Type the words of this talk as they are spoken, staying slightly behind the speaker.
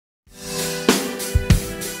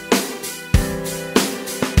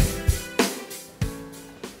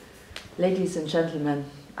Ladies and gentlemen,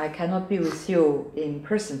 I cannot be with you in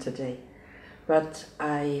person today, but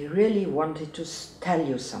I really wanted to tell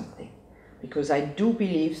you something, because I do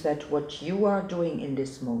believe that what you are doing in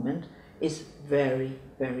this moment is very,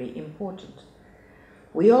 very important.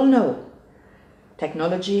 We all know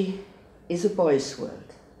technology is a boys'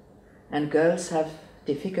 world, and girls have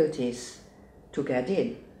difficulties to get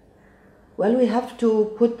in. Well, we have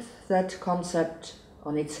to put that concept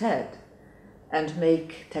on its head and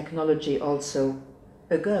make technology also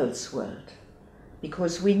a girls' world,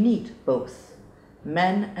 because we need both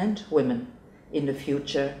men and women in the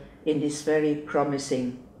future in this very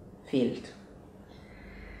promising field.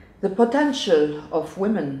 The potential of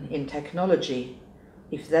women in technology,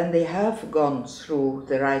 if then they have gone through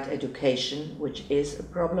the right education, which is a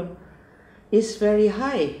problem, is very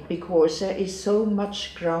high, because there is so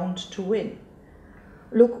much ground to win.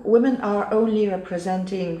 Look, women are only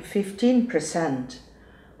representing 15%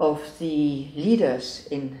 of the leaders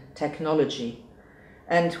in technology.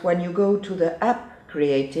 And when you go to the app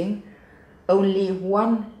creating, only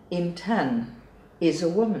 1 in 10 is a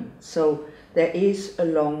woman. So there is a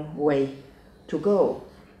long way to go.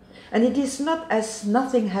 And it is not as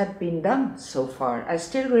nothing had been done so far. I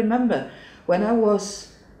still remember when I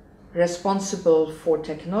was responsible for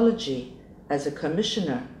technology as a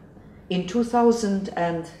commissioner, in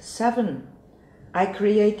 2007, I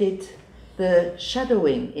created the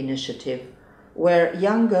Shadowing Initiative, where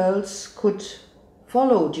young girls could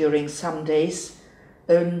follow during some days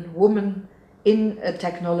a woman in a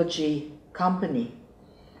technology company.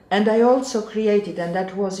 And I also created, and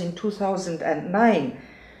that was in 2009,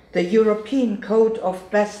 the European Code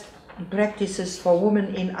of Best Practices for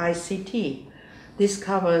Women in ICT. This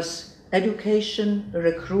covers education,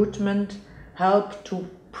 recruitment, help to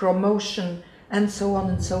promotion, and so on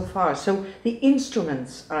and so far. So the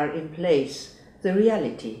instruments are in place. The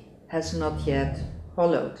reality has not yet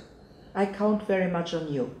followed. I count very much on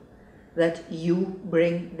you, that you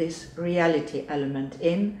bring this reality element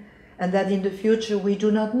in, and that in the future we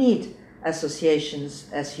do not need associations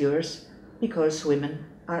as yours, because women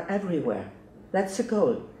are everywhere. That's the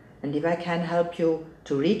goal. And if I can help you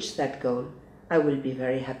to reach that goal, I will be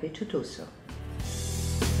very happy to do so.